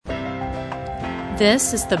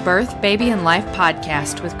This is the Birth, Baby, and Life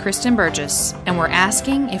podcast with Kristen Burgess, and we're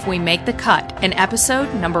asking if we make the cut in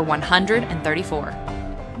episode number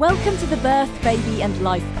 134. Welcome to the Birth, Baby, and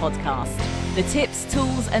Life podcast. The tips,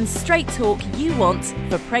 tools, and straight talk you want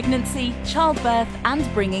for pregnancy, childbirth,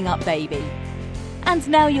 and bringing up baby. And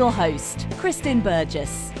now your host, Kristen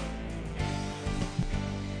Burgess.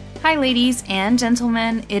 Hi, ladies and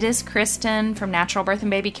gentlemen. It is Kristen from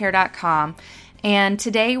naturalbirthandbabycare.com. And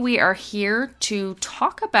today we are here to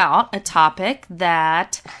talk about a topic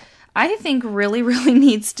that I think really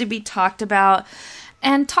needs to be talked about,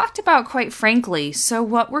 and talked about quite frankly. So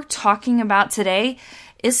what we're talking about today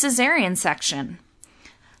is cesarean section.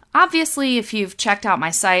 Obviously, if you've checked out my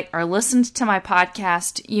site or listened to my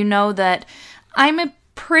podcast, you know that I'm a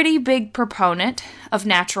pretty big proponent of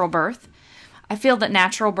natural birth. I feel that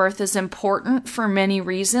natural birth is important for many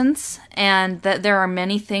reasons, and that there are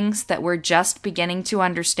many things that we're just beginning to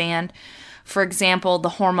understand. For example,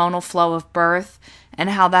 the hormonal flow of birth and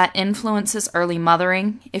how that influences early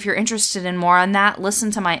mothering. If you're interested in more on that, listen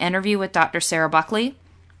to my interview with Dr. Sarah Buckley.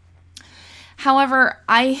 However,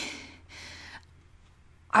 I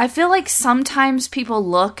feel like sometimes people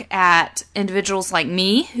look at individuals like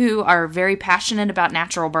me who are very passionate about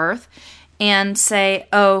natural birth and say,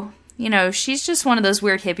 oh, you know, she's just one of those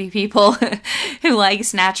weird hippie people who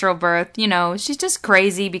likes natural birth. You know, she's just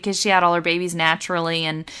crazy because she had all her babies naturally,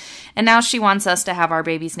 and now she wants us to have our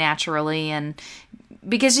babies naturally, and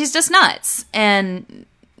because she's just nuts. And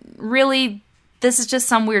really, this is just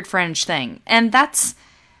some weird fringe thing. And that's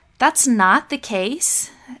not the case.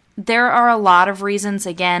 There are a lot of reasons,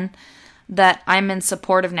 again, that I'm in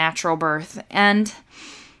support of natural birth. And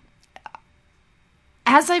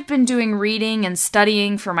as I've been doing reading and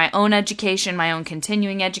studying for my own education, my own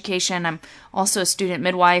continuing education, I'm also a student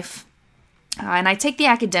midwife, and I take the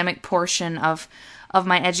academic portion of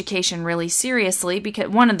my education really seriously, because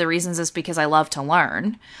one of the reasons is because I love to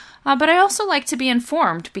learn, but I also like to be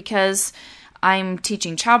informed because I'm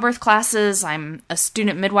teaching childbirth classes, I'm a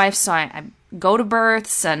student midwife, so I go to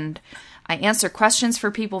births and I answer questions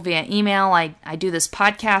for people via email. I do this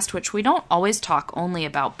podcast, which we don't always talk only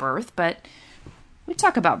about birth, but we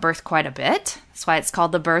talk about birth quite a bit. That's why it's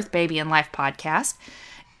called the Birth, Baby, and Life podcast.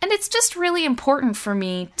 And it's just really important for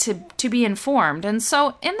me to be informed. And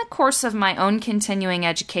so in the course of my own continuing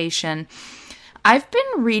education, I've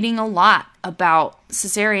been reading a lot about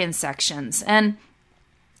cesarean sections. And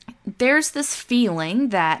there's this feeling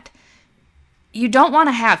that you don't want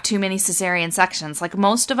to have too many cesarean sections. Like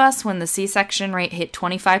most of us, when the C-section rate hit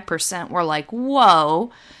 25%, we're like,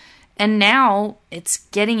 whoa. And now it's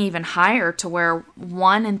getting even higher to where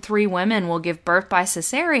 1 in 3 women will give birth by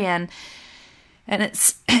cesarean. And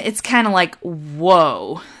it's kind of like,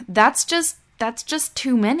 whoa, that's just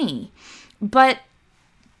too many. But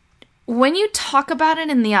when you talk about it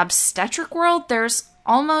in the obstetric world, there's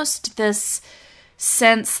almost this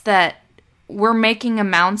sense that we're making a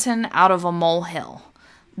mountain out of a molehill.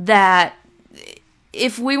 That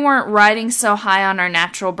if we weren't riding so high on our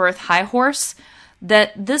natural birth high horse,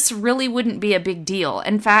 that this really wouldn't be a big deal.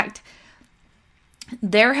 In fact,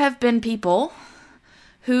 there have been people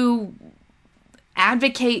who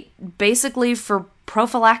advocate basically for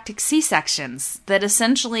prophylactic C-sections, that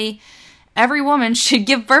essentially every woman should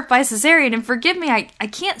give birth by cesarean. And forgive me, I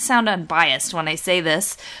can't sound unbiased when I say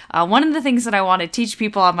this. One of the things that I want to teach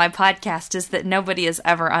people on my podcast is that nobody is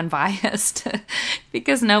ever unbiased,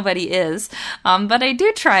 because nobody is. But I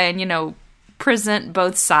do try and, present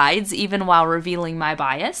both sides, even while revealing my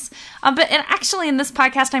bias. But actually, in this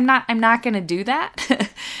podcast, I'm not going to do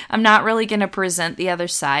that. I'm not really going to present the other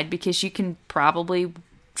side, because you can probably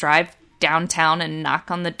drive downtown and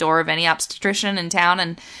knock on the door of any obstetrician in town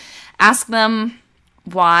and ask them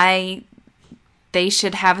why they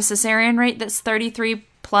should have a cesarean rate that's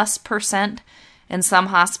 33+%, in some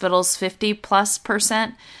hospitals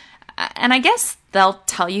 50+%. And I guess they'll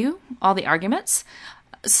tell you all the arguments.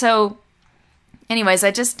 So anyways,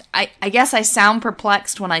 I guess I sound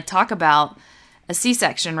perplexed when I talk about a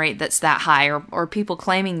C-section rate that's that high, or people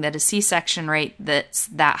claiming that a C-section rate that's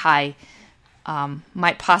that high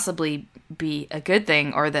might possibly be a good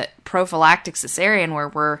thing, or that prophylactic cesarean, where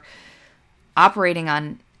we're operating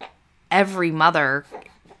on every mother,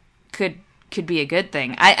 could be a good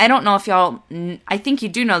thing. I don't know if y'all, I think you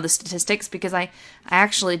do know the statistics, because I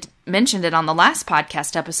actually mentioned it on the last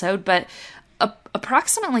podcast episode, but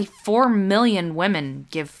approximately 4 million women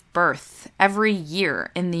give birth every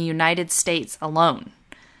year in the United States alone.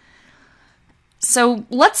 So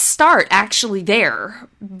let's start actually there,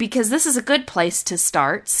 because this is a good place to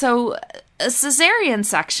start. So a cesarean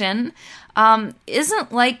section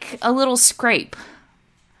isn't like a little scrape.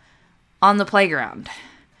 on the playground.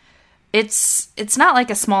 It's not like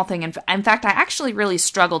a small thing. In fact, I actually really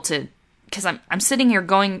struggle to, because I'm sitting here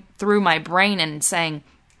going through my brain and saying,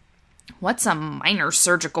 what's a minor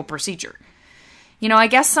surgical procedure? I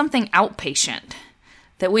guess something outpatient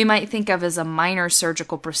that we might think of as a minor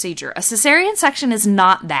surgical procedure. A cesarean section is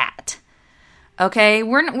not that. Okay?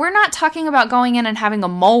 We're not talking about going in and having a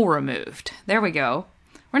mole removed. There we go.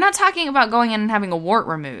 We're not talking about going in and having a wart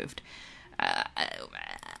removed.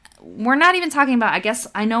 We're not even talking about, I guess,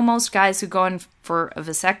 I know most guys who go in for a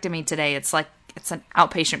vasectomy today, it's an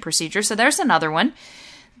outpatient procedure. So there's another one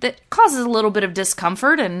that causes a little bit of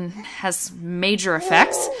discomfort and has major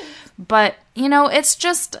effects. But,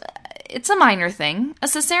 it's a minor thing. A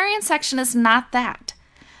cesarean section is not that.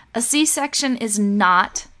 A C-section is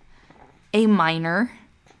not a minor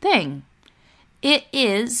thing. It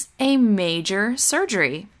is a major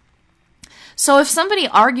surgery. So if somebody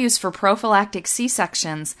argues for prophylactic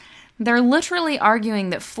C-sections, they're literally arguing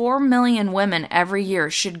that 4 million women every year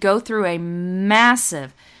should go through a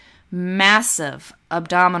massive, massive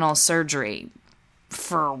abdominal surgery.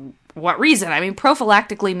 For what reason? I mean,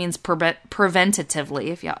 prophylactically means preventatively,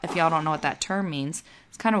 if y'all don't know what that term means.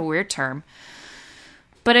 It's kind of a weird term.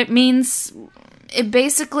 But it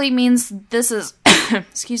basically means this is,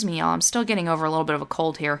 excuse me, y'all, I'm still getting over a little bit of a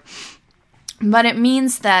cold here. But it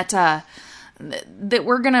means that that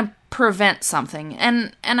we're going to prevent something.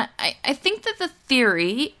 And I think that the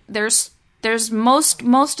theory, there's most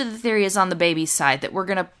of the theory is on the baby's side, that we're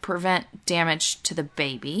going to prevent damage to the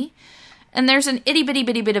baby. And there's an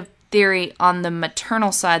itty-bitty bit of theory on the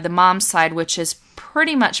maternal side, the mom's side, which has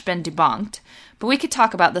pretty much been debunked. But we could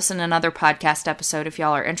talk about this in another podcast episode if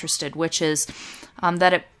y'all are interested, which is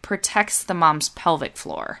that it protects the mom's pelvic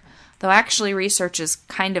floor. Though actually research is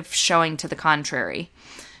kind of showing to the contrary.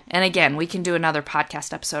 And again, we can do another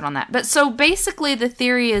podcast episode on that. But so basically the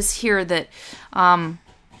theory is here that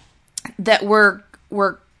that we're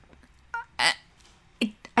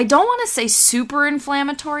I don't want to say super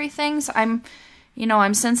inflammatory things. I'm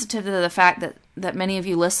sensitive to the fact that many of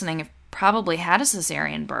you listening have probably had a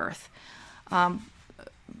cesarean birth.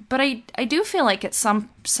 But I do feel like at some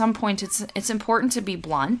point it's important to be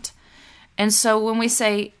blunt. And so when we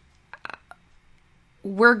say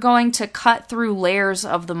we're going to cut through layers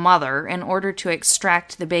of the mother in order to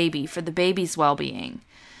extract the baby for the baby's well-being,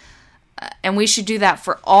 and we should do that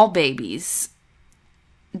for all babies,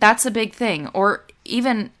 that's a big thing. Or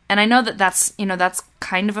even, and I know that's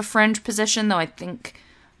kind of a fringe position, though I think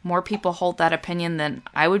more people hold that opinion than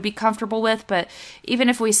I would be comfortable with. But even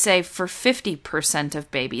if we say for 50% of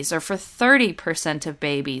babies or for 30% of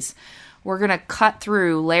babies, we're going to cut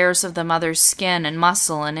through layers of the mother's skin and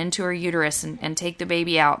muscle and into her uterus and take the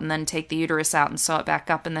baby out and then take the uterus out and sew it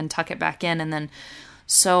back up and then tuck it back in and then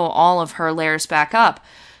sew all of her layers back up.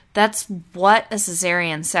 That's what a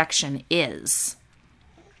cesarean section is.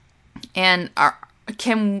 And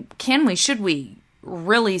should we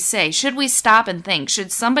really say, should we stop and think,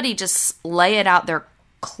 should somebody just lay it out there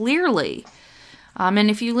clearly?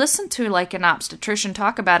 And if you listen to like an obstetrician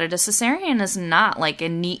talk about it, a cesarean is not like a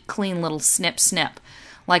neat, clean little snip,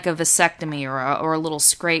 like a vasectomy or a little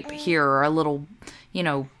scrape here or a little,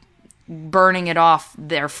 burning it off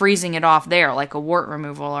there, freezing it off there, like a wart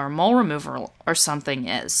removal or a mole removal or something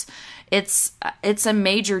is. It's a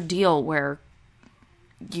major deal where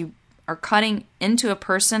you are cutting into a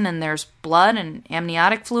person and there's blood and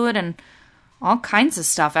amniotic fluid and all kinds of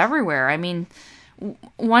stuff everywhere. I mean,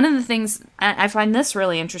 one of the things, I find this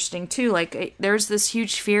really interesting too, like there's this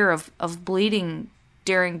huge fear of bleeding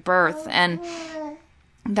during birth, and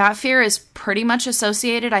that fear is pretty much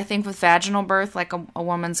associated, I think, with vaginal birth, like a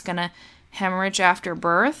woman's gonna hemorrhage after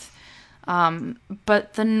birth.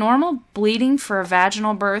 But the normal bleeding for a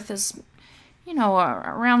vaginal birth is,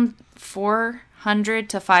 around 400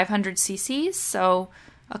 to 500 cc's, so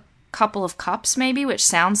a couple of cups maybe, which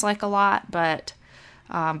sounds like a lot, but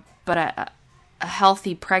a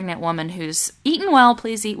healthy pregnant woman who's eaten well,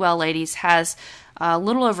 please eat well, ladies, has a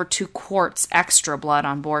little over 2 quarts extra blood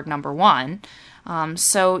on board, number one.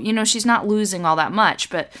 So, she's not losing all that much,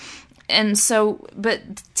 but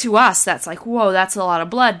to us, that's like, whoa, that's a lot of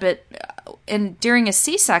blood. But during a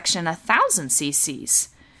C-section, 1,000 cc's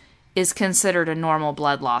is considered a normal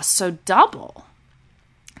blood loss. So double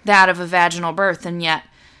that of a vaginal birth. And yet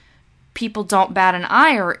people don't bat an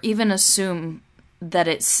eye or even assume that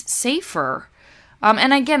it's safer.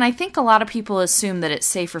 And again, I think a lot of people assume that it's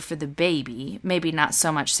safer for the baby, maybe not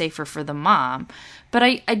so much safer for the mom. But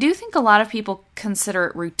I do think a lot of people consider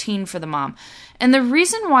it routine for the mom. And the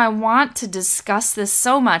reason why I want to discuss this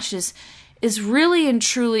so much is really and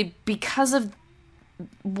truly because of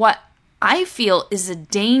what I feel is a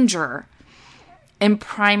danger in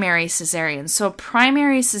primary cesarean. So a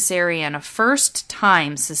primary cesarean, a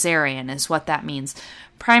first-time cesarean is what that means.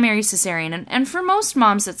 Primary cesarean. And for most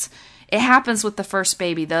moms, it happens with the first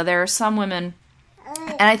baby, though there are some women,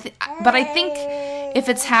 but I think if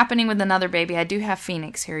it's happening with another baby, I do have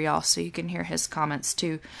Phoenix here, y'all, so you can hear his comments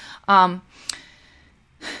too. I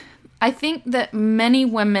think that many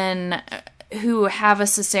women who have a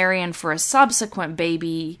cesarean for a subsequent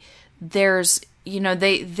baby, they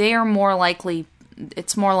are more likely,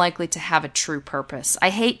 it's more likely to have a true purpose. I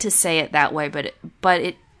hate to say it that way, but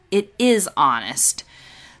it is honest.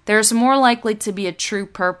 There's more likely to be a true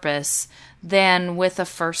purpose than with a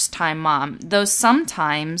first-time mom. Though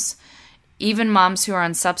sometimes, even moms who are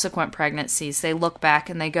on subsequent pregnancies, they look back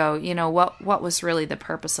and they go, what was really the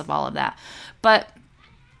purpose of all of that? But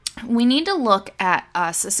we need to look at a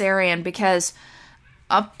cesarean, because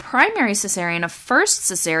a primary cesarean, a first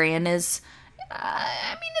cesarean is,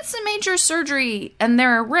 it's a major surgery and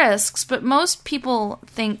there are risks, but most people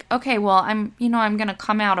think, okay, well, I'm going to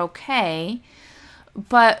come out okay.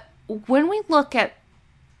 But when we look at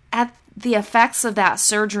the effects of that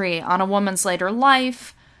surgery on a woman's later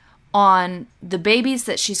life, on the babies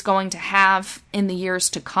that she's going to have in the years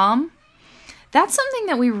to come, that's something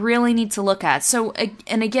that we really need to look at. So,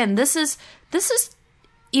 and again, this is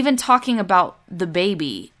even talking about the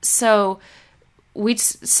baby. So we'd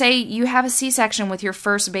say you have a C-section with your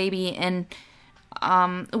first baby, and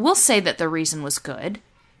we'll say that the reason was good.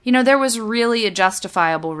 There was really a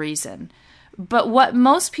justifiable reason. But what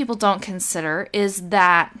most people don't consider is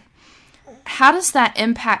that, how does that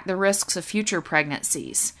impact the risks of future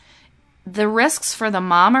pregnancies? The risks for the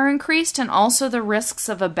mom are increased, and also the risks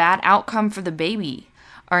of a bad outcome for the baby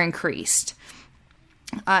are increased.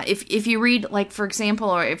 If you read, like, for example,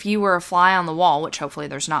 or if you were a fly on the wall, which hopefully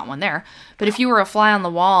there's not one there, but if you were a fly on the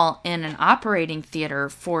wall in an operating theater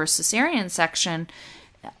for a cesarean section,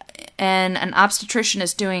 and an obstetrician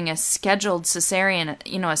is doing a scheduled cesarean,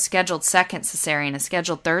 a scheduled second cesarean, a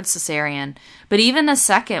scheduled third cesarean, but even a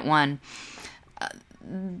second one,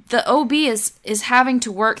 the OB is having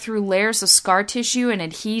to work through layers of scar tissue and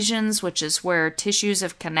adhesions, which is where tissues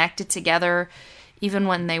have connected together even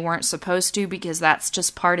when they weren't supposed to, because that's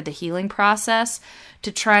just part of the healing process,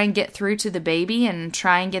 to try and get through to the baby and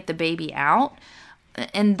try and get the baby out.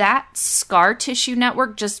 And that scar tissue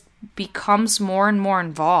network just becomes more and more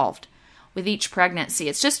involved with each pregnancy.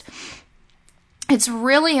 It's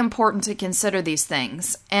really important to consider these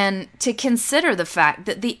things, and to consider the fact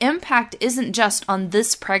that the impact isn't just on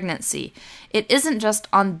this pregnancy. It isn't just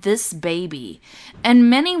on this baby. And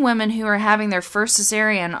many women who are having their first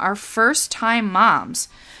cesarean are first-time moms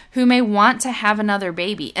who may want to have another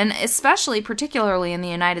baby. And especially, particularly in the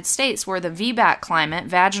United States, where the VBAC climate,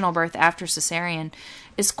 vaginal birth after cesarean,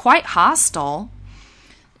 is quite hostile,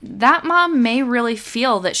 that mom may really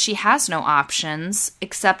feel that she has no options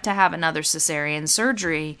except to have another cesarean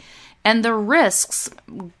surgery, and the risks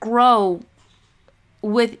grow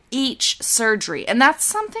with each surgery. And that's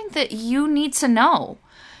something that you need to know.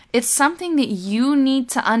 It's something that you need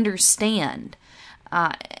to understand.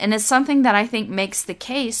 And it's something that I think makes the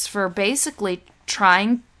case for basically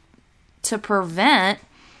trying to prevent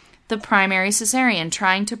the primary cesarean,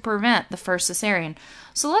 trying to prevent the first cesarean.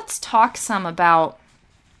 So let's talk some about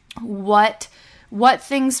what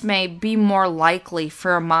things may be more likely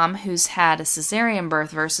for a mom who's had a cesarean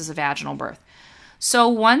birth versus a vaginal birth. So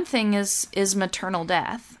one thing is maternal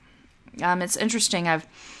death. It's interesting. I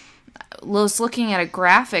was looking at a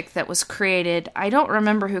graphic that was created. I don't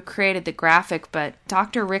remember who created the graphic, but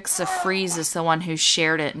Dr. Rixa Fries is the one who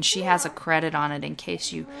shared it, and she has a credit on it in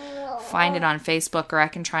case you find it on Facebook, or I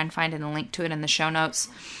can try and find a link to it in the show notes.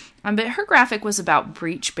 But her graphic was about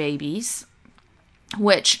breech babies,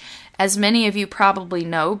 which, as many of you probably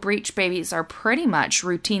know, breech babies are pretty much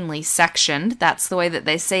routinely sectioned. That's the way that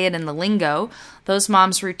they say it in the lingo. Those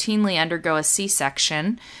moms routinely undergo a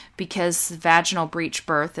C-section because vaginal breech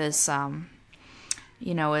birth is a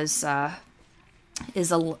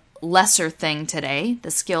lesser thing today.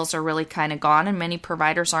 The skills are really kind of gone, and many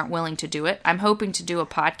providers aren't willing to do it. I'm hoping to do a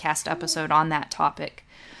podcast episode on that topic.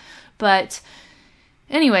 But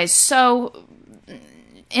anyways, so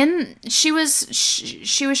she was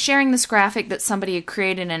sharing this graphic that somebody had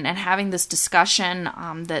created, and having this discussion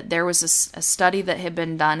that there was a study that had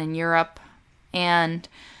been done in Europe, and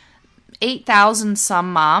 8,000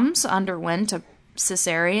 some moms underwent a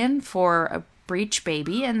cesarean for a breech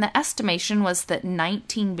baby, and the estimation was that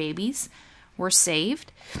 19 babies were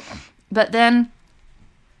saved. But then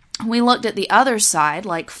we looked at the other side,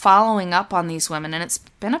 like following up on these women, and it's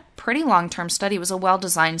been a pretty long-term study. It was a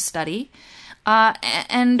well-designed study.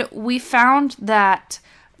 And we found that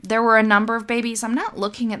there were a number of babies. I'm not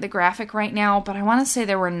looking at the graphic right now, but I want to say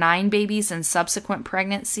there were 9 babies in subsequent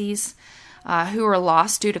pregnancies who were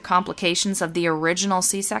lost due to complications of the original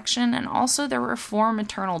C-section, and also there were 4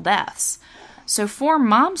 maternal deaths. So 4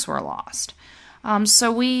 moms were lost. And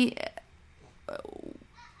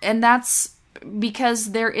that's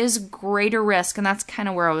because there is greater risk, and that's kind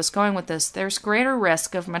of where I was going with this. There's greater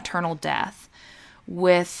risk of maternal death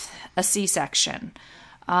with a C-section.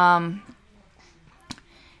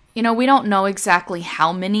 We don't know exactly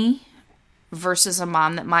how many versus a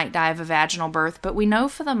mom that might die of a vaginal birth, but we know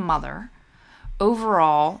for the mother,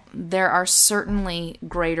 overall, there are certainly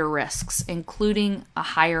greater risks, including a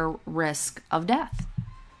higher risk of death.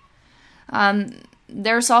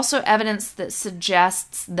 There's also evidence that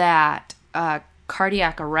suggests that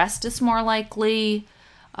cardiac arrest is more likely.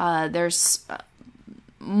 There's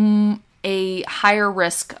a higher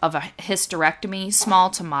risk of a hysterectomy, small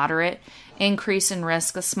to moderate increase in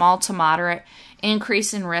risk, a small to moderate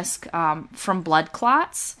increase in risk from blood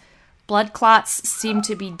clots. Blood clots seem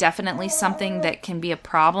to be definitely something that can be a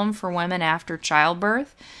problem for women after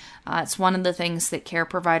childbirth. It's one of the things that care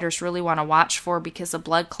providers really want to watch for, because a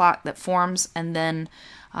blood clot that forms and then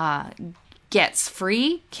gets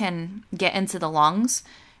free can get into the lungs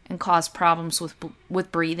and cause problems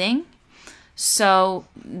with breathing. So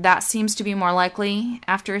that seems to be more likely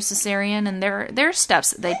after a cesarean, and there are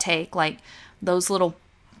steps that they take, like those little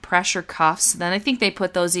pressure cuffs. Then I think they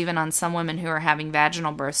put those even on some women who are having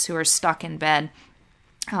vaginal births who are stuck in bed.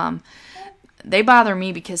 They bother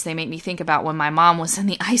me because they make me think about when my mom was in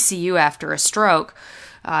the ICU after a stroke,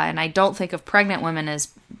 and I don't think of pregnant women as,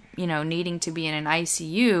 needing to be in an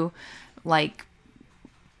ICU like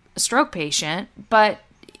a stroke patient, but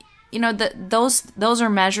those are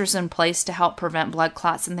measures in place to help prevent blood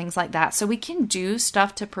clots and things like that. So we can do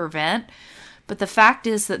stuff to prevent, but the fact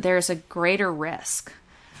is that there's a greater risk.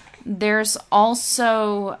 There's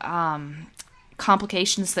also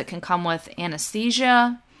complications that can come with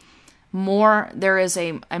anesthesia. There is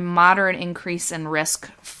a moderate increase in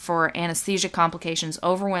risk for anesthesia complications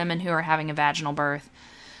over women who are having a vaginal birth.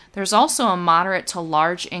 There's also a moderate to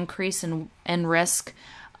large increase in risk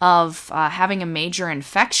of having a major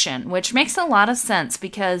infection, which makes a lot of sense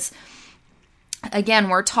because, again,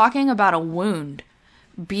 we're talking about a wound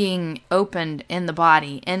being opened in the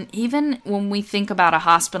body. And even when we think about a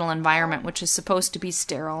hospital environment, which is supposed to be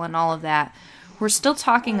sterile and all of that, we're still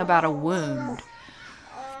talking about a wound.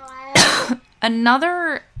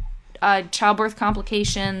 Another childbirth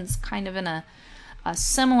complications, kind of in a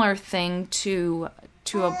similar thing to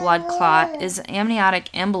a blood clot, is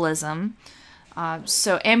amniotic embolism.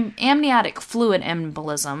 So amniotic fluid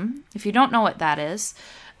embolism, if you don't know what that is,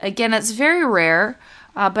 again, it's very rare,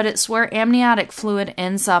 but it's where amniotic fluid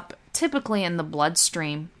ends up typically in the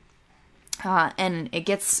bloodstream, and it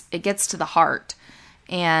gets to the heart,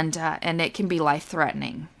 and it can be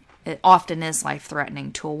life-threatening. It often is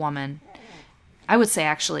life-threatening to a woman. I would say,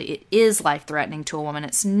 actually, it is life-threatening to a woman.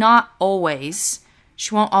 It's not always.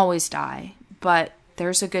 She won't always die, but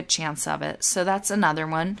there's a good chance of it. So that's another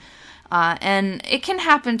one. And it can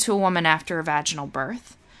happen to a woman after a vaginal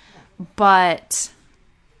birth, but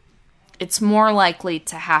it's more likely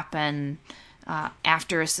to happen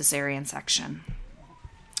after a cesarean section.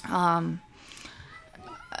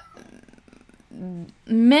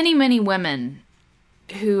 Many women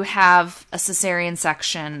who have a cesarean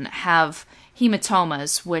section have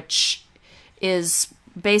hematomas, which is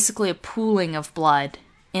basically a pooling of blood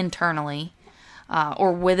internally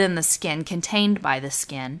or within the skin, contained by the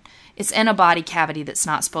skin. It's in a body cavity that's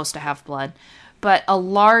not supposed to have blood, but a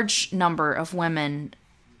large number of women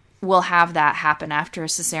will have that happen after a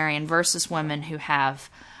cesarean versus women who have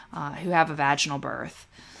a vaginal birth.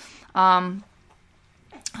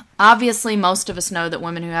 Obviously, most of us know that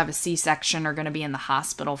women who have a C-section are going to be in the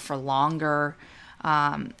hospital for longer,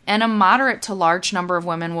 and a moderate to large number of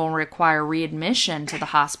women will require readmission to the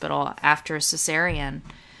hospital after a cesarean.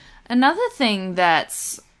 Another thing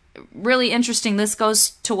that's really interesting, this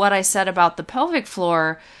goes to what I said about the pelvic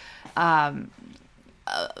floor, a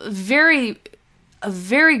very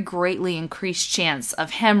greatly increased chance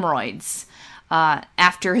of hemorrhoids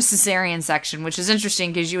after a cesarean section, which is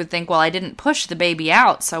interesting because you would think, well, I didn't push the baby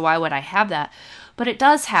out, so why would I have that? But it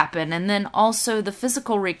does happen. And then also the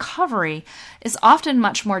physical recovery is often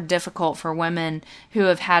much more difficult for women who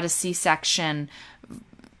have had a C-section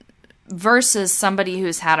versus somebody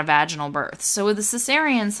who's had a vaginal birth. So with a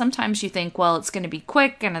cesarean, sometimes you think, well, it's going to be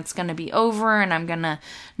quick and it's going to be over and I'm going to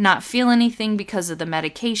not feel anything because of the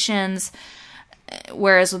medications.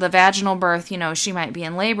 Whereas with a vaginal birth, she might be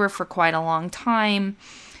in labor for quite a long time.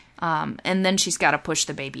 And then she's got to push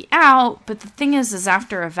the baby out. But the thing is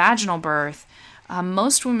after a vaginal birth,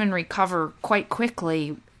 most women recover quite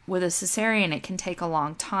quickly. With a cesarean, it can take a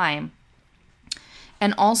long time.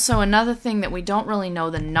 And also another thing that we don't really know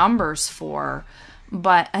the numbers for,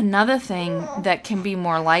 but another thing that can be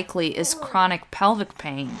more likely is chronic pelvic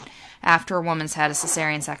pain after a woman's had a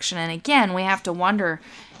cesarean section. And again, we have to wonder,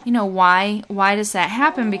 why does that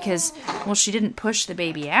happen? Because, well, she didn't push the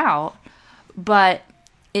baby out, but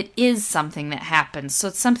it is something that happens. So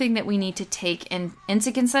it's something that we need to take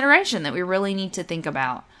into consideration, that we really need to think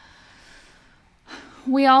about.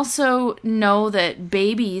 We also know that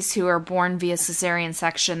babies who are born via cesarean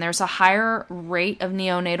section, there's a higher rate of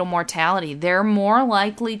neonatal mortality. They're more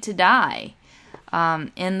likely to die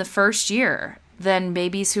in the first year than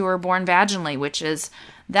babies who are born vaginally,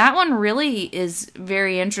 that one really is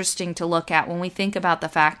very interesting to look at when we think about the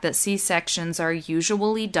fact that C-sections are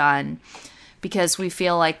usually done because we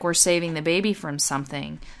feel like we're saving the baby from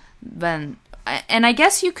something. And I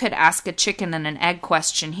guess you could ask a chicken and an egg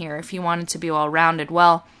question here if you wanted to be well-rounded.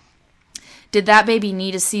 Well, did that baby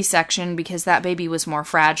need a C-section because that baby was more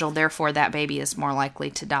fragile, therefore that baby is more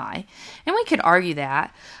likely to die? And we could argue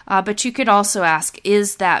that, but you could also ask,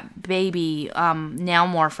 is that baby now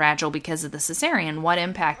more fragile because of the cesarean? What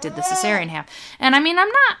impact did the cesarean have? And I mean,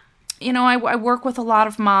 I'm not, I work with a lot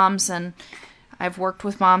of moms, and I've worked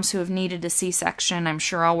with moms who have needed a C-section. I'm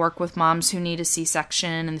sure I'll work with moms who need a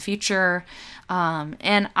C-section in the future.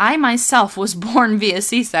 And I myself was born via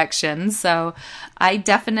C-section, so I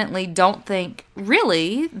definitely don't think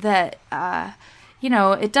really that,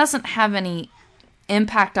 it doesn't have any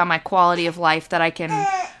impact on my quality of life that I can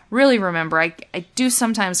really remember. I do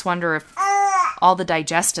sometimes wonder if all the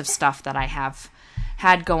digestive stuff that I have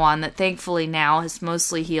had go on that thankfully now has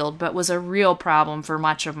mostly healed, but was a real problem for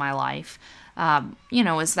much of my life.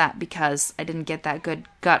 Is that because I didn't get that good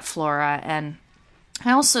gut flora? And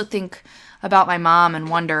I also think about my mom and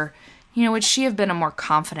wonder, would she have been a more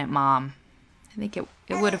confident mom? I think it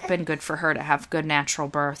would have been good for her to have good natural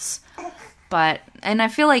births. And I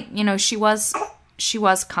feel like, she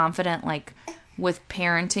was confident, like, with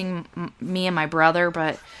parenting me and my brother,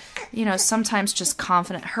 but, sometimes just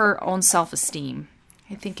confident, her own self-esteem.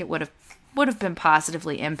 I think it would have been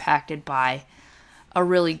positively impacted by a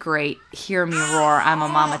really great hear me roar, I'm a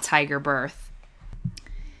mama tiger birth.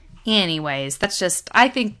 Anyways, that's just, I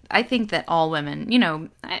think that all women,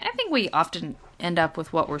 I think we often end up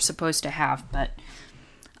with what we're supposed to have, but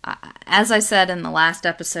as I said in the last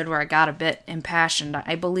episode where I got a bit impassioned,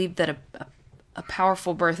 I believe that a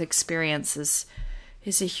powerful birth experience is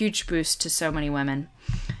a huge boost to so many women.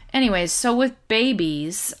 Anyways, so with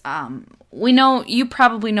babies, we know, you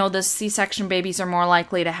probably know this, C-section babies are more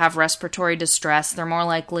likely to have respiratory distress. They're more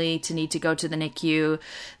likely to need to go to the NICU.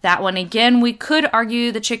 That one, again, we could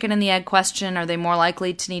argue the chicken and the egg question. Are they more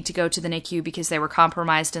likely to need to go to the NICU because they were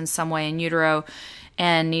compromised in some way in utero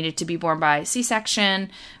and needed to be born by C-section?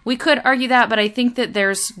 We could argue that, but I think that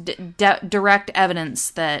there's direct evidence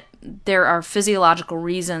that there are physiological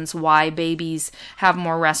reasons why babies have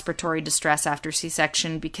more respiratory distress after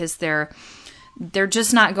C-section, because they're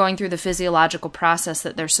just not going through the physiological process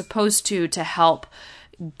that they're supposed to help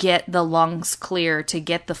get the lungs clear, to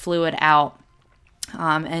get the fluid out,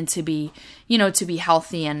 and to be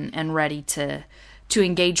healthy and ready to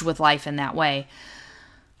engage with life in that way.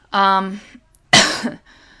 I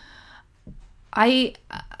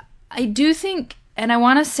do think, and I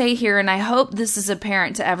want to say here, and I hope this is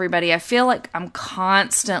apparent to everybody, I feel like I'm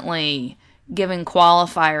constantly giving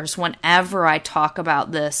qualifiers whenever I talk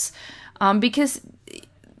about this, because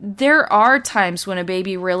there are times when a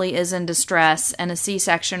baby really is in distress and a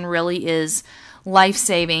C-section really is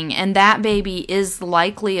life-saving, and that baby is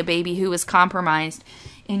likely a baby who is compromised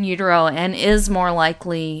in utero and is more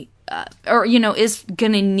likely is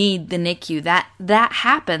going to need the NICU. That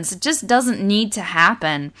happens. It just doesn't need to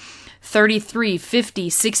happen 33, 50,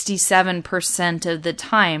 67% of the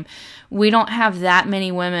time. We don't have that many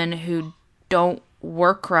women who don't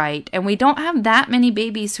work right, and we don't have that many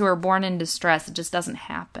babies who are born in distress. It just doesn't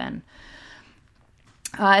happen.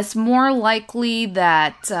 It's more likely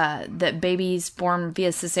that babies born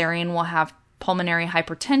via cesarean will have pulmonary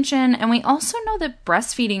hypertension, and we also know that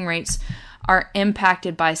breastfeeding rates are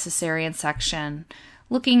impacted by cesarean section.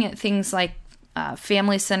 Looking at things like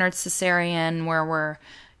family-centered cesarean, where we're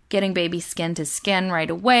getting baby skin to skin right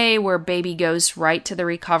away, where baby goes right to the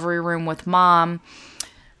recovery room with mom,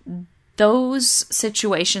 those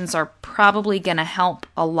situations are probably going to help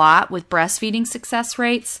a lot with breastfeeding success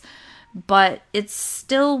rates, but it's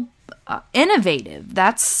still innovative.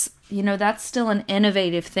 That's still an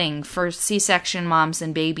innovative thing for C-section moms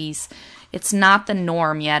and babies. It's not the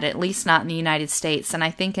norm yet, at least not in the United States. And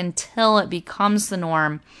I think until it becomes the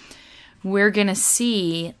norm, we're going to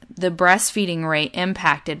see the breastfeeding rate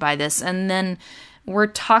impacted by this. And then we're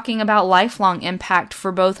talking about lifelong impact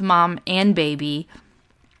for both mom and baby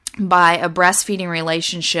by a breastfeeding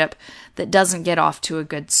relationship that doesn't get off to a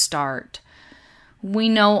good start. We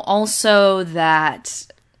know also that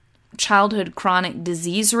childhood chronic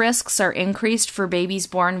disease risks are increased for babies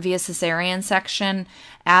born via cesarean section.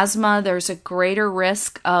 Asthma, there's a greater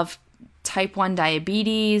risk of type 1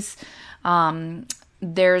 diabetes.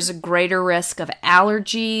 There's a greater risk of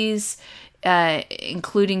allergies,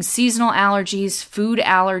 including seasonal allergies, food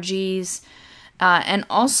allergies, and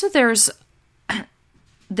also there's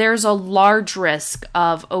a large risk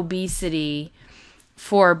of obesity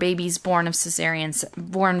for babies born via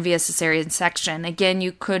cesarean section. Again,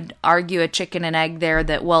 you could argue a chicken and egg there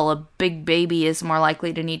that, well, a big baby is more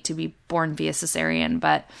likely to need to be born via cesarean,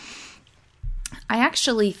 but I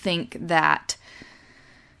actually think that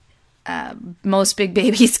most big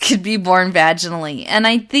babies could be born vaginally. And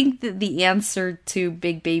I think that the answer to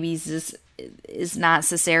big babies is not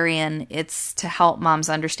cesarean. It's to help moms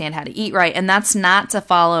understand how to eat right. And that's not to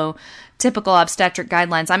follow typical obstetric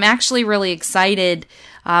guidelines. I'm actually really excited.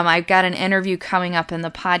 I've got an interview coming up in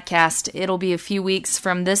the podcast. It'll be a few weeks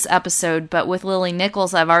from this episode, but with Lily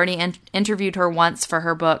Nichols. I've already interviewed her once for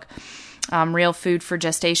her book, Real Food for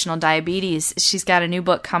Gestational Diabetes. She's got a new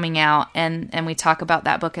book coming out, and we talk about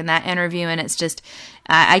that book in that interview, and it's just,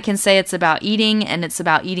 I can say it's about eating, and it's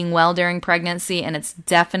about eating well during pregnancy, and it's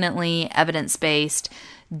definitely evidence-based.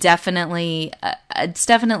 It's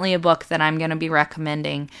definitely a book that I'm going to be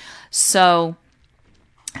recommending. So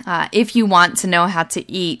if you want to know how to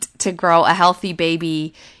eat to grow a healthy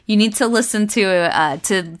baby, you need to listen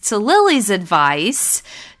to Lily's advice,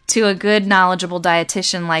 to a good, knowledgeable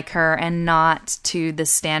dietitian like her, and not to the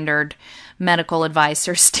standard medical advice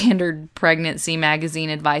or standard pregnancy magazine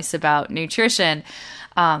advice about nutrition.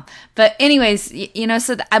 But anyways,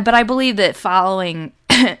 but I believe that following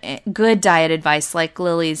good diet advice like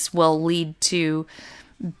Lily's will lead to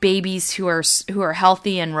babies who are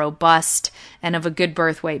healthy and robust and of a good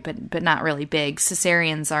birth weight, but not really big.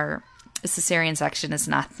 Cesarean section is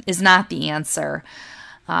not the answer.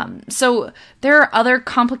 So there are other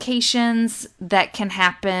complications that can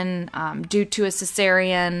happen due to a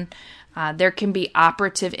cesarean. There can be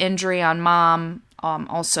operative injury on mom,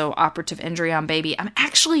 also operative injury on baby. I'm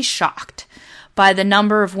actually shocked by the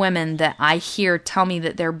number of women that I hear tell me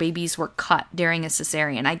that their babies were cut during a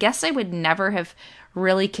cesarean. I guess I would never have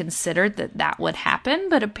really considered that would happen,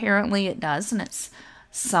 but apparently it does, and it's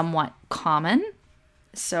somewhat common.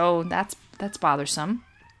 So that's bothersome.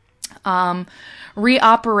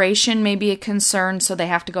 Reoperation may be a concern, so they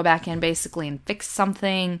have to go back in basically and fix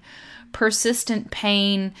something. Persistent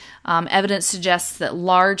pain. Evidence suggests that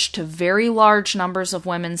large to very large numbers of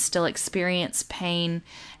women still experience pain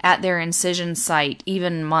at their incision site,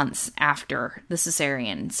 even months after the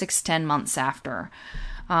cesarean, 6-10 months after.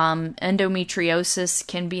 Endometriosis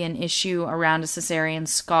can be an issue around a cesarean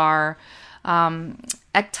scar.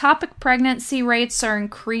 Ectopic pregnancy rates are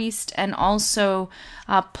increased, and also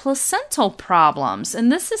placental problems.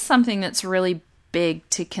 And this is something that's really big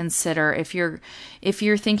to consider if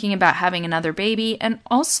you're thinking about having another baby. And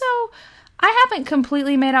also, I haven't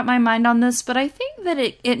completely made up my mind on this, but I think that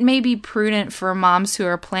it may be prudent for moms who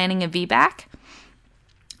are planning a VBAC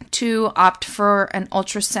to opt for an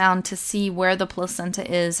ultrasound to see where the placenta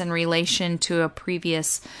is in relation to a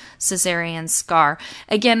previous cesarean scar.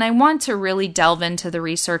 Again, I want to really delve into the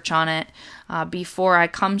research on it before I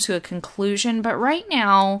come to a conclusion, but right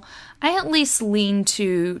now I at least lean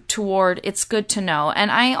toward it's good to know,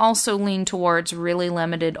 and I also lean towards really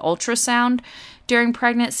limited ultrasound during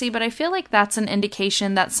pregnancy, but I feel like that's an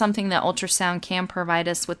indication, that's something that ultrasound can provide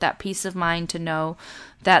us with, that peace of mind to know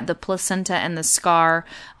that the placenta and the scar,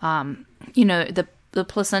 the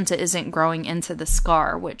placenta isn't growing into the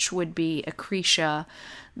scar, which would be ectasia.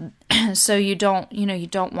 So you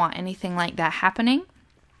don't want anything like that happening.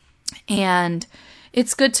 And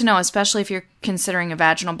it's good to know, especially if you're considering a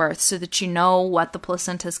vaginal birth, so that you know what the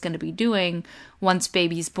placenta is going to be doing once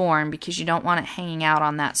baby's born, because you don't want it hanging out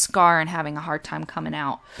on that scar and having a hard time coming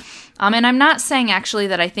out. And I'm not saying actually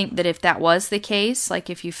that I think that if that was the case, like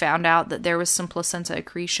if you found out that there was some placenta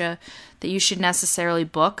ectasia, that you should necessarily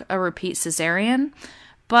book a repeat cesarean.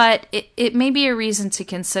 But it may be a reason to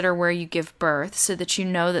consider where you give birth, so that you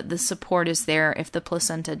know that the support is there if the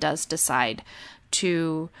placenta does decide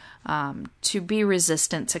to be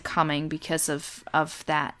resistant to coming because of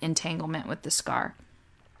that entanglement with the scar.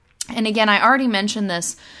 And again, I already mentioned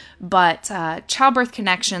this, but Childbirth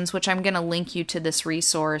Connections, which I'm going to link you to this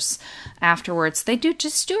resource afterwards, they do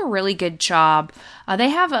a really good job. They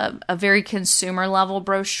have a very consumer level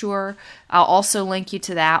brochure. I'll also link you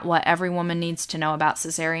to that, What Every Woman Needs to Know About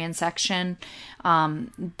Cesarean Section.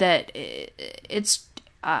 It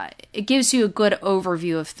gives you a good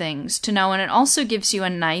overview of things to know, and it also gives you a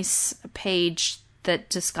nice page that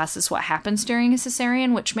discusses what happens during a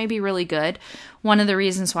cesarean, which may be really good. One of the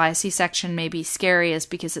reasons why a C-section may be scary is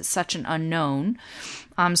because it's such an unknown.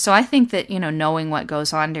 So I think that, knowing what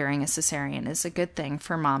goes on during a cesarean is a good thing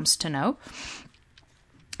for moms to know.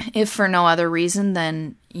 If for no other reason,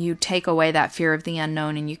 then you take away that fear of the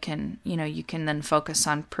unknown, and you can then focus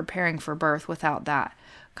on preparing for birth without that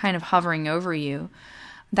kind of hovering over you.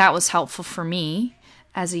 That was helpful for me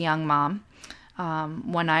as a young mom.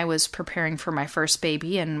 When I was preparing for my first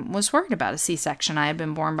baby and was worried about a C-section. I had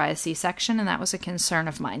been born by a C-section, and that was a concern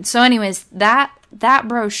of mine. So anyways, that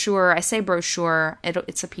brochure, I say brochure,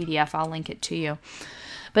 it's a PDF, I'll link it to you.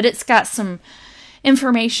 But it's got some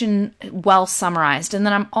information well summarized. And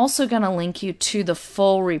then I'm also going to link you to the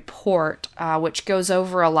full report, which goes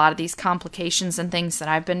over a lot of these complications and things that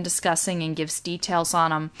I've been discussing and gives details on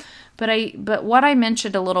them. But what I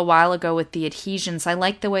mentioned a little while ago with the adhesions, I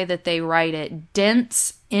like the way that they write it.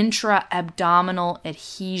 Dense intra-abdominal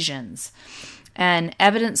adhesions. And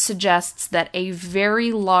evidence suggests that a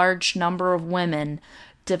very large number of women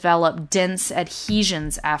develop dense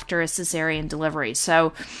adhesions after a cesarean delivery.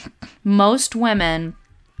 So most women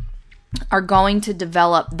are going to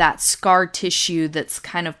develop that scar tissue that's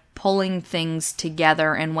kind of pulling things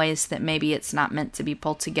together in ways that maybe it's not meant to be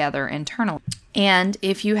pulled together internally. And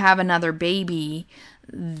if you have another baby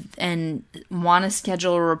and want to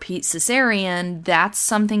schedule a repeat cesarean, that's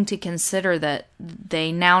something to consider, that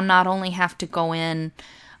they now not only have to go in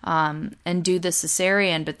and do the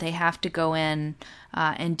cesarean, but they have to go in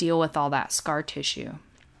and deal with all that scar tissue.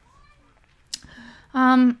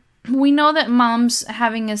 We know that moms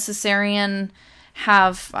having a cesarean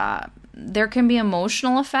there can be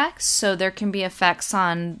emotional effects. So there can be effects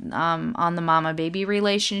on the mama-baby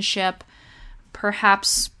relationship.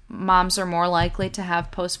 Perhaps moms are more likely to have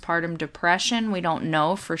postpartum depression. We don't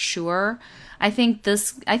know for sure. I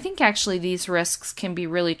think actually these risks can be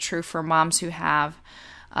really true for moms who have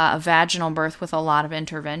a vaginal birth with a lot of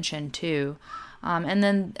intervention too. And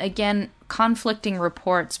then again, conflicting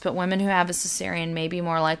reports, but women who have a cesarean may be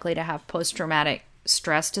more likely to have post-traumatic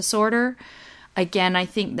stress disorder. Again, I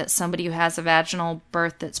think that somebody who has a vaginal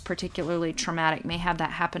birth that's particularly traumatic may have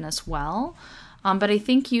that happen as well. But I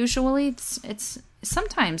think usually it's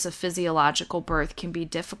sometimes a physiological birth can be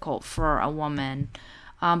difficult for a woman.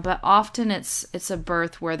 But often it's a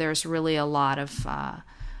birth where there's really a lot of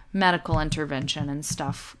medical intervention and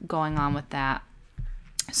stuff going on with that.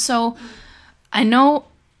 So I know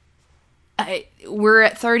we're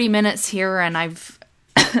at 30 minutes here, and I've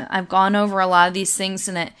gone over a lot of these things,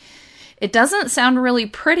 and it doesn't sound really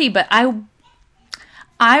pretty, but I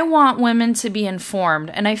want women to be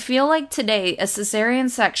informed, and I feel like today a cesarean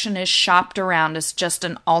section is shopped around as just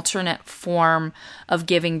an alternate form of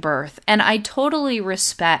giving birth, and I totally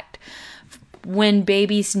respect when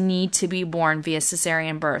babies need to be born via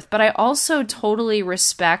cesarean birth, but I also totally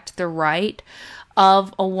respect the right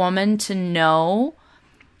of a woman to know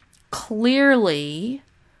clearly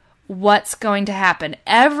what's going to happen.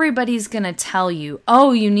 Everybody's going to tell you,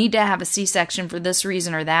 oh, you need to have a C-section for this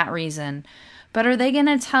reason or that reason. But are they going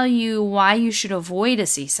to tell you why you should avoid a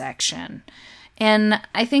C-section? And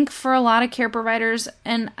I think for a lot of care providers,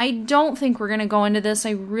 and I don't think we're going to go into this,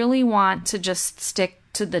 I really want to just stick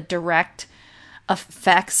to the direct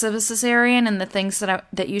effects of a cesarean and the things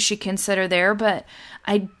that you should consider there. But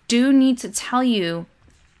I do need to tell you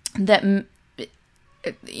that,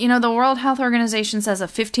 the World Health Organization says a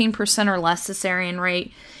 15% or less cesarean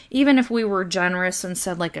rate, even if we were generous and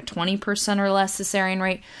said like a 20% or less cesarean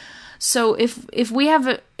rate. So if we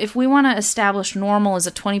want to establish normal as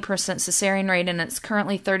a 20% cesarean rate, and it's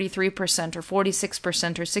currently 33% or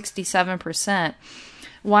 46% or 67%,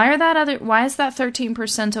 why is that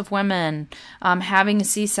 13% of women having a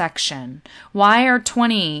C-section? Why are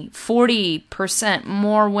 40%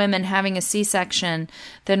 more women having a C-section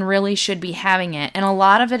than really should be having it? And a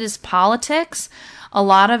lot of it is politics. A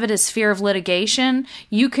lot of it is fear of litigation.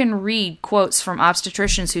 You can read quotes from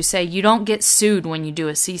obstetricians who say you don't get sued when you do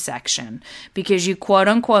a C-section because you quote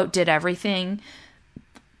unquote did everything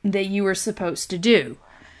that you were supposed to do.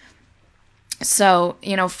 So,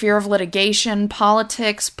 fear of litigation,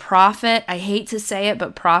 politics, profit. I hate to say it,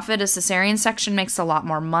 but profit, a cesarean section makes a lot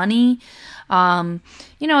more money.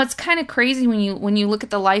 It's kind of crazy when you look at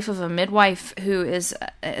the life of a midwife who is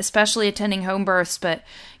especially attending home births, but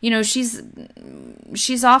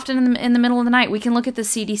she's often in the middle of the night. We can look at the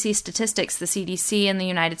CDC statistics. The CDC in the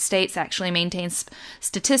United States actually maintains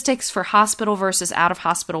statistics for hospital versus out of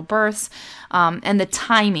hospital births, and the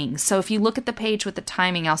timing. So if you look at the page with the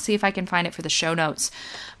timing, I'll see if I can find it for the show notes,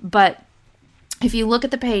 but if you look at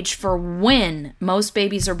the page for when most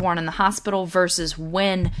babies are born in the hospital versus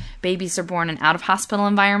when babies are born in out-of-hospital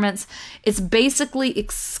environments, it's basically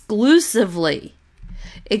exclusively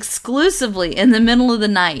in the middle of the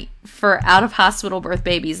night for out-of-hospital birth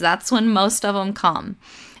babies. That's when most of them come.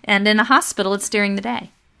 And in a hospital, it's during the day.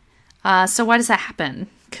 So why does that happen?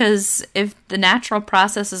 Because if the natural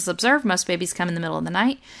process is observed, most babies come in the middle of the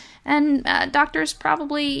night. And doctors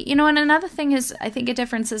probably, and another thing is, I think a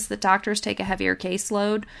difference is that doctors take a heavier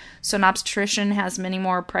caseload. So an obstetrician has many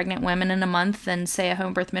more pregnant women in a month than, say, a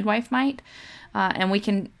home birth midwife might. And we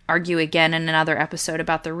can argue again in another episode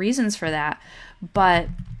about the reasons for that. But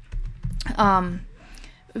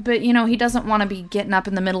he doesn't want to be getting up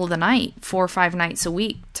in the middle of the night 4 or 5 nights a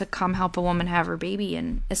week to come help a woman have her baby.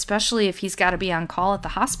 And especially if he's got to be on call at the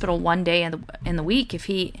hospital one day in the week, if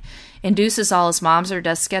he induces all his moms or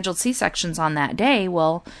does scheduled C-sections on that day,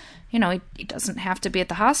 well, he doesn't have to be at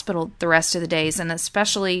the hospital the rest of the days. And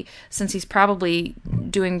especially since he's probably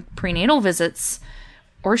doing prenatal visits,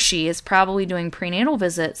 or she is probably doing prenatal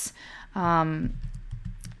visits,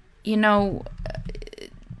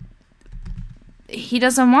 he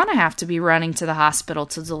doesn't want to have to be running to the hospital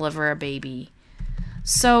to deliver a baby.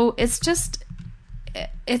 So it's just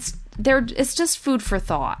food for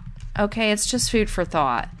thought. Okay, it's just food for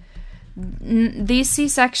thought. These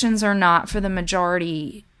C-sections are not for the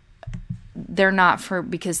majority. They're not for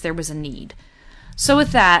because there was a need. So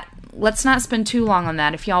with that, let's not spend too long on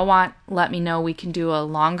that. If y'all want, let me know. We can do a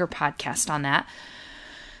longer podcast on that.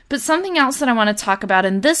 But something else that I want to talk about,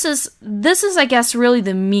 and this is I guess really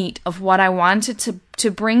the meat of what I wanted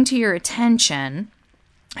to bring to your attention.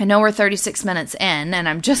 I know we're 36 minutes in, and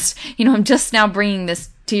I'm just now bringing this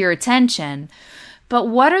to your attention. But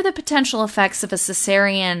what are the potential effects of a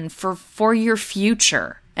cesarean for your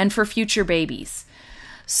future and for future babies?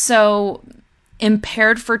 So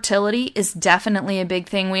impaired fertility is definitely a big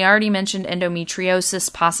thing. We already mentioned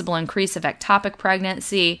endometriosis, possible increase of ectopic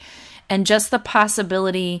pregnancy, and just the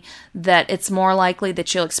possibility that it's more likely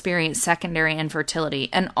that you'll experience secondary infertility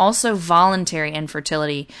and also voluntary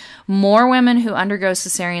infertility. More women who undergo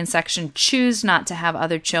cesarean section choose not to have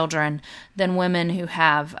other children than women who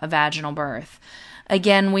have a vaginal birth.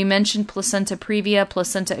 Again, we mentioned placenta previa,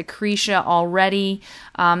 placenta accretia already.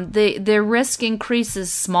 The risk increase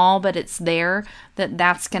is small, but it's there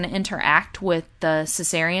that's going to interact with the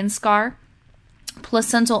cesarean scar.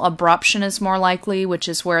 Placental abruption is more likely, which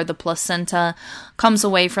is where the placenta comes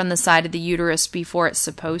away from the side of the uterus before it's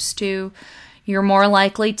supposed to. You're more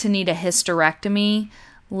likely to need a hysterectomy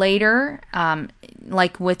later,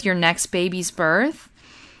 like with your next baby's birth.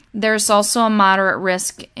 There's also a moderate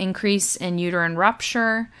risk increase in uterine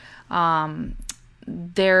rupture. You're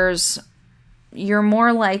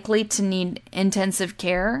more likely to need intensive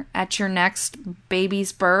care at your next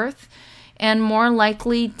baby's birth, and more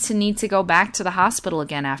likely to need to go back to the hospital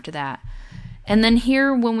again after that. And then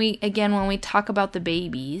here, when we talk about the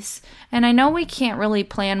babies, and I know we can't really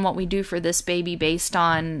plan what we do for this baby based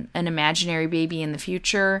on an imaginary baby in the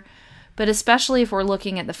future, but especially if we're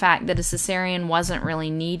looking at the fact that a cesarean wasn't really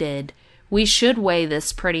needed, we should weigh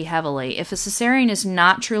this pretty heavily. If a cesarean is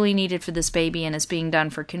not truly needed for this baby and is being done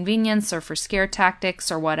for convenience or for scare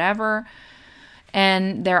tactics or whatever,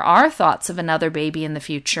 and there are thoughts of another baby in the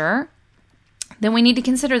future, then we need to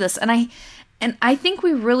consider this. And I think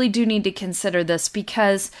we really do need to consider this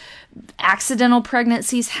because accidental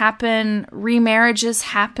pregnancies happen, remarriages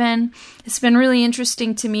happen. It's been really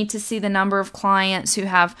interesting to me to see the number of clients who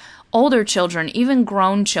have older children, even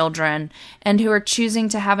grown children, and who are choosing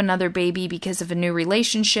to have another baby because of a new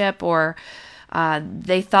relationship, or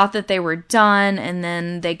they thought that they were done and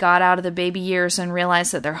then they got out of the baby years and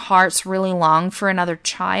realized that their hearts really long for another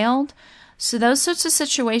child. So those sorts of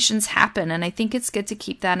situations happen, and I think it's good to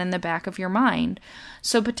keep that in the back of your mind.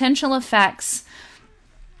 So potential effects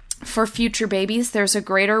for future babies, there's a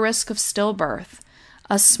greater risk of stillbirth,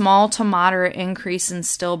 a small to moderate increase in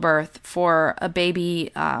stillbirth for a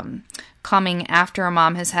baby coming after a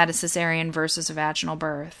mom has had a cesarean versus a vaginal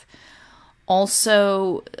birth.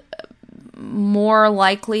 Also, more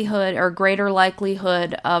likelihood or greater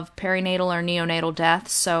likelihood of perinatal or neonatal death,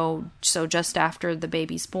 so just after the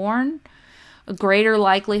baby's born. A greater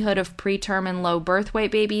likelihood of preterm and low birth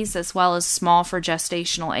weight babies, as well as small for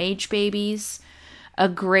gestational age babies. a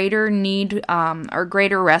greater need or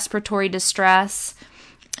greater respiratory distress,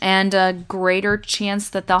 and a greater chance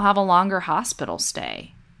that they'll have a longer hospital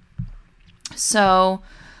stay. So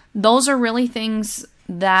those are really things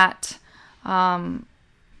that, that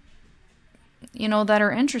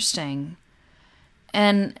are interesting.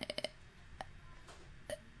 And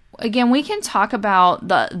again, we can talk about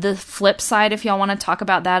the flip side if y'all want to talk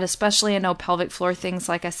about that, especially I know pelvic floor things,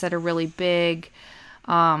 like I said, are really big.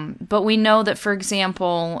 But we know that, for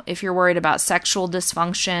example, if you're worried about sexual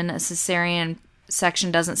dysfunction, a cesarean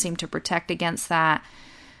section doesn't seem to protect against that.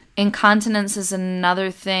 Incontinence is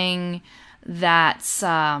another thing that's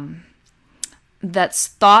thought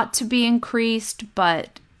to be increased,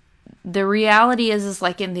 but the reality is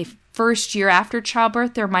like in the first year after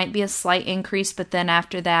childbirth, there might be a slight increase, but then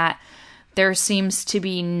after that, there seems to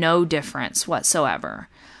be no difference whatsoever.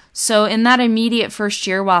 So in that immediate first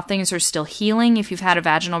year, while things are still healing, if you've had a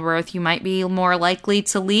vaginal birth, you might be more likely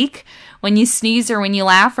to leak when you sneeze or when you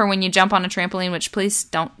laugh or when you jump on a trampoline, which please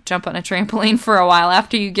don't jump on a trampoline for a while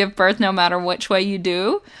after you give birth, no matter which way you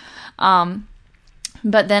do.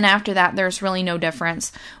 But then after that, there's really no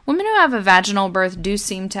difference. Women who have a vaginal birth do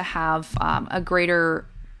seem to have a greater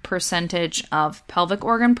percentage of pelvic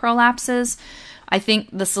organ prolapses. I think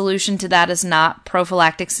the solution to that is not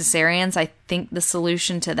prophylactic cesareans. I think the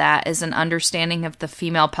solution to that is an understanding of the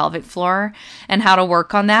female pelvic floor and how to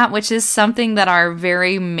work on that, which is something that our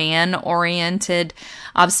very man-oriented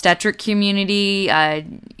obstetric community,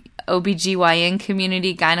 OBGYN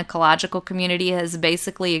community, gynecological community has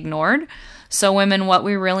basically ignored. So women, what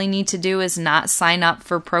we really need to do is not sign up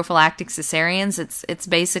for prophylactic cesareans. It's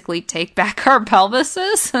basically take back our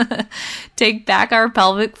pelvises, take back our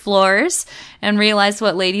pelvic floors, and realize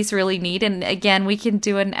what ladies really need. And again, we can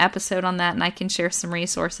do an episode on that, and I can share some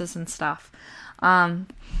resources and stuff.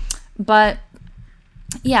 But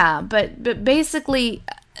basically,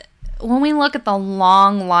 when we look at the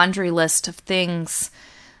long laundry list of things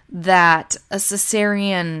that a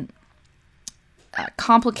cesarean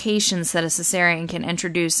complications that a cesarean can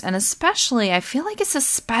introduce, and especially, I feel like it's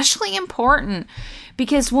especially important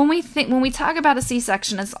because when we talk about a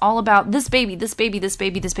C-section, it's all about this baby,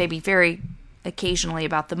 very occasionally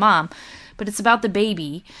about the mom, but it's about the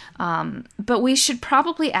baby. But we should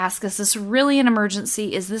probably ask, is this really an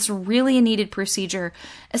emergency? Is this really a needed procedure?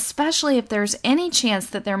 Especially if there's any chance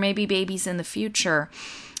that there may be babies in the future,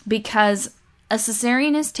 because a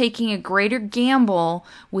cesarean is taking a greater gamble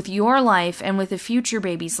with your life and with a future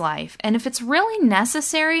baby's life. And if it's really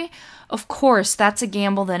necessary, of course, that's a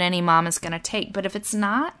gamble that any mom is going to take. But if it's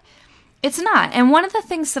not, it's not. And one of the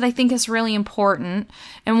things that I think is really important,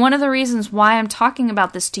 and one of the reasons why I'm talking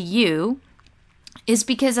about this to you, is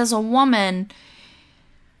because as a woman,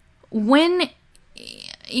 when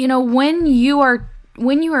you are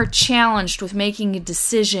challenged with making a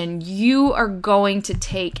decision, you are going to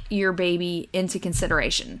take your baby into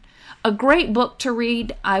consideration. A great book to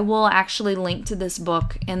read, I will actually link to this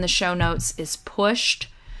book in the show notes, is Pushed.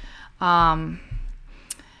 I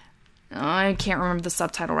can't remember the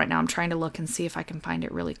subtitle right now. I'm trying to look and see if I can find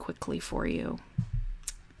it really quickly for you.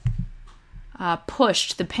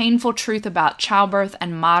 Pushed, The Painful Truth About Childbirth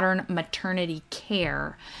and Modern Maternity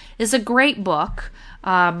Care is a great book.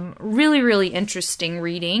 Really, really interesting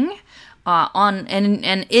reading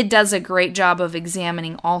and it does a great job of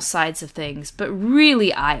examining all sides of things, but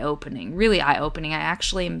really eye-opening. I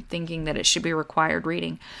actually am thinking that it should be required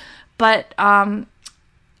reading. But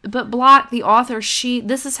Block, the author,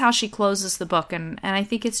 this is how she closes the book, and I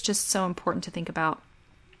think it's just so important to think about.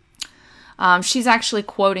 She's actually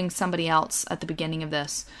quoting somebody else at the beginning of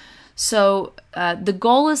this. So the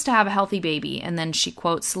goal is to have a healthy baby, and then she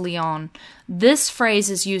quotes Leon. This phrase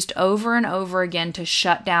is used over and over again to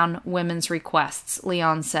shut down women's requests,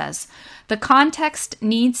 Leon says. The context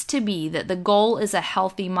needs to be that the goal is a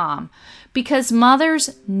healthy mom, because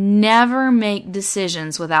mothers never make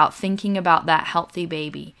decisions without thinking about that healthy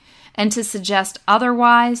baby, and to suggest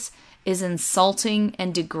otherwise is insulting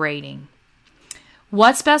and degrading.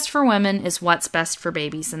 What's best for women is what's best for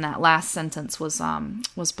babies, and that last sentence was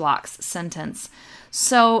Block's sentence.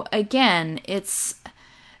 So again,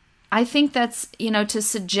 I think that's, to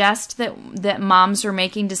suggest that moms are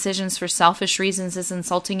making decisions for selfish reasons is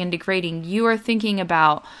insulting and degrading. You are thinking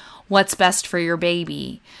about what's best for your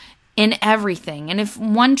baby in everything. And if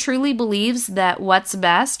one truly believes that what's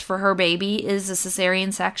best for her baby is a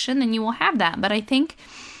cesarean section, then you will have that. But I think,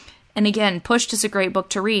 and again, Pushed is a great book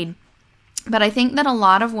to read, but I think that a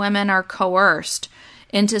lot of women are coerced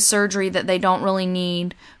into surgery that they don't really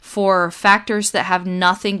need, for factors that have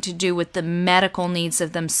nothing to do with the medical needs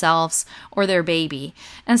of themselves or their baby.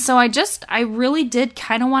 And so I really did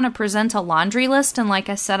kind of want to present a laundry list, and like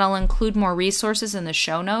I said, I'll include more resources in the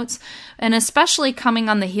show notes, and especially coming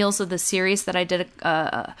on the heels of the series that I did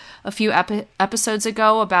a few episodes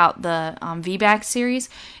ago about the VBAC series.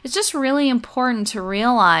 It's just really important to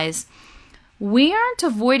realize we aren't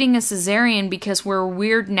avoiding a cesarean because we're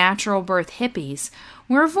weird natural birth hippies.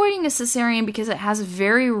 We're avoiding a cesarean because it has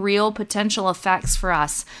very real potential effects for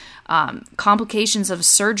us. Complications of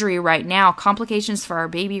surgery right now, complications for our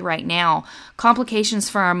baby right now, complications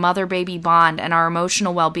for our mother-baby bond and our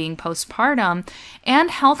emotional well-being postpartum,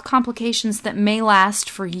 and health complications that may last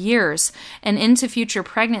for years and into future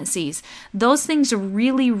pregnancies. Those things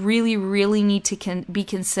really, really, really need to be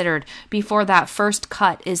considered before that first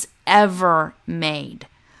cut is ever made.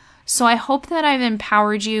 So I hope that I've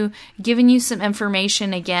empowered you, given you some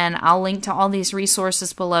information. Again, I'll link to all these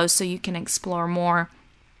resources below so you can explore more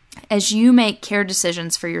as you make care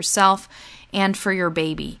decisions for yourself and for your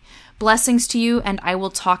baby. Blessings to you, and I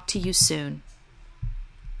will talk to you soon.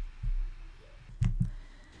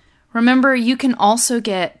 Remember, you can also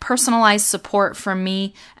get personalized support from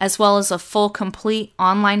me, as well as a full, complete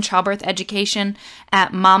online childbirth education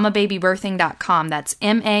at mamababybirthing.com. That's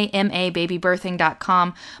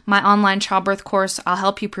MAMAbabybirthing.com. My online childbirth course, I'll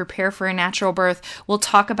help you prepare for a natural birth. We'll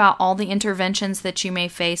talk about all the interventions that you may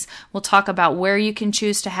face. We'll talk about where you can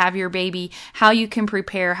choose to have your baby, how you can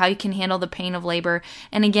prepare, how you can handle the pain of labor.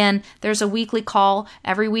 And again, there's a weekly call.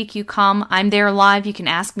 Every week you come, I'm there live. You can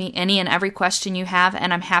ask me any and every question you have,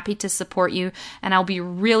 and I'm happy to support you, and I'll be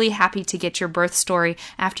really happy to get your birth story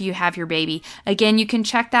after you have your baby. Again, you can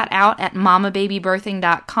check that out at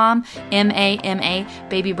mamababybirthing.com,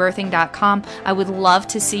 MAMAbabybirthing.com. I would love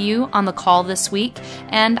to see you on the call this week,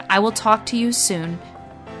 and I will talk to you soon.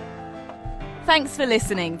 Thanks for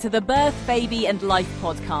listening to the Birth, Baby and Life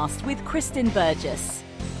podcast with Kristen Burgess.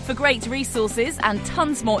 For great resources and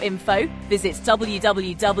tons more info, visit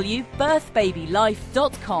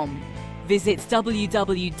www.birthbabylife.com. Visit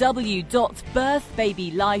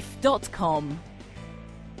www.birthbabylife.com.